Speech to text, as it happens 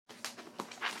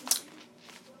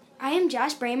I am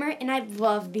Josh Bramer, and I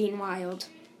love being wild.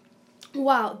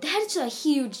 Wow, that's a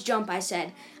huge jump, I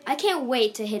said. I can't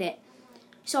wait to hit it.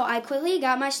 So I quickly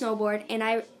got my snowboard, and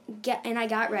I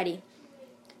got ready.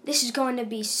 This is going to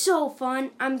be so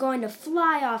fun. I'm going to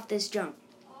fly off this jump.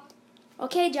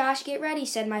 Okay, Josh, get ready,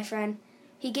 said my friend.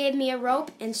 He gave me a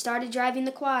rope and started driving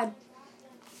the quad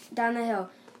down the hill.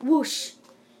 Whoosh!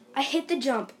 I hit the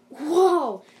jump.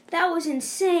 Whoa! That was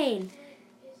insane.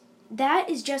 That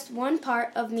is just one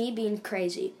part of me being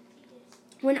crazy.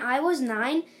 When I was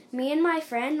 9, me and my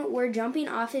friend were jumping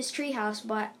off his treehouse,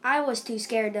 but I was too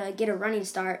scared to get a running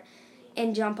start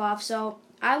and jump off, so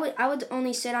I would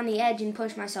only sit on the edge and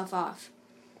push myself off.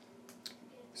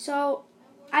 So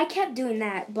I kept doing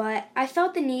that, but I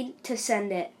felt the need to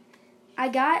send it. I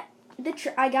got on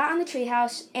the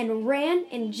treehouse and ran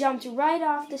and jumped right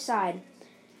off the side.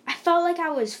 I felt like I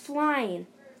was flying,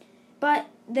 but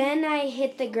then I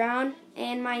hit the ground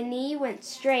and my knee went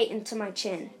straight into my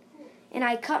chin, and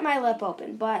I cut my lip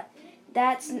open. But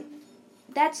that's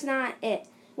not it.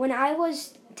 When I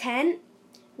was 10,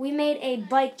 we made a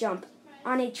bike jump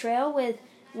on a trail with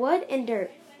wood and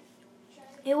dirt.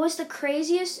 It was the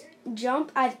craziest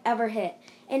jump I've ever hit,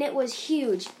 and it was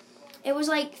huge. It was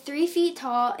like 3 feet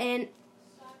tall and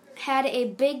had a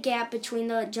big gap between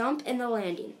the jump and the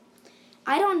landing.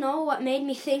 I don't know what made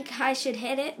me think I should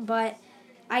hit it, but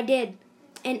I did,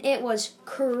 and it was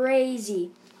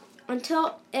crazy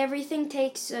until everything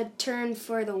takes a turn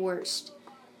for the worst.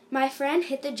 My friend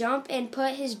hit the jump and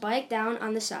put his bike down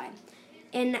on the side,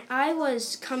 and I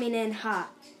was coming in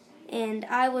hot, and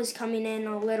I was coming in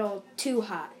a little too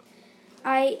hot.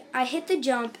 I hit the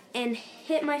jump and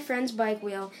hit my friend's bike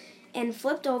wheel and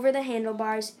flipped over the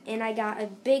handlebars, and I got a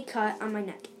big cut on my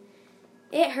neck.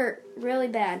 It hurt really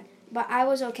bad, but I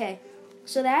was okay.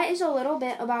 So that is a little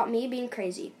bit about me being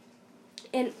crazy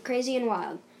and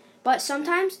wild. But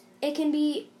sometimes it can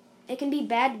be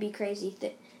bad to be crazy,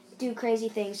 do crazy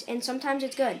things, and sometimes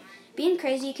it's good. Being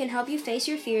crazy can help you face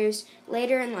your fears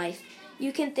later in life.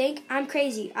 You can think, I'm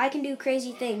crazy, I can do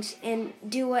crazy things, and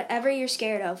do whatever you're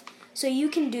scared of. So you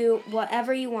can do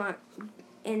whatever you want,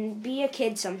 and be a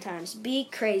kid sometimes. Be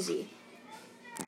crazy.